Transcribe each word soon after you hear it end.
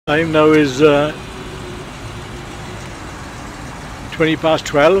Time now is 20 past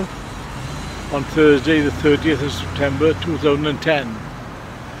 12 on Thursday the 30th of September 2010. And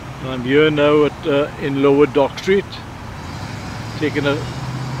I'm here now at in Lower Dock Street taking a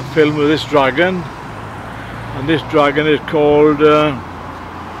film of this dragon, and this dragon is called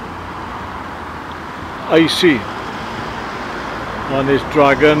EYESEE, and this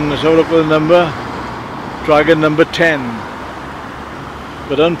dragon, let's have a look at the number, dragon number 10.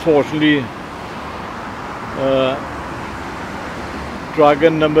 But unfortunately,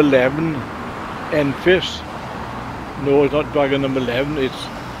 dragon number 11, Enfys, no, it's not dragon number 11, it's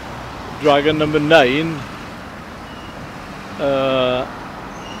dragon number 9,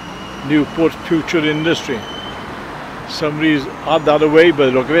 Newport Future Industry. Somebody's had that away by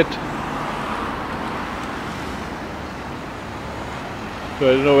the look of it. So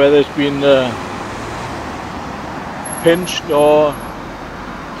I don't know whether it's been pinched or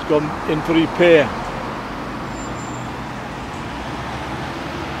gone in for repair.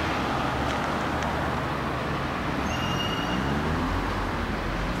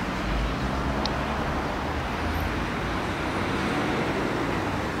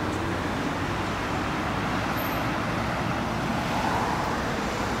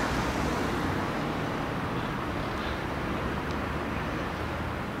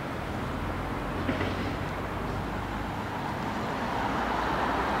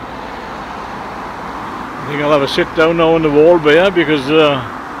 I think I'll have a sit down now on the wall there because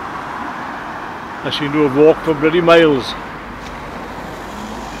I seem to have walked for bloody miles,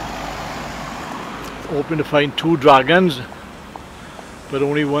 hoping to find two dragons, but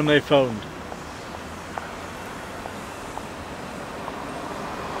only one I found.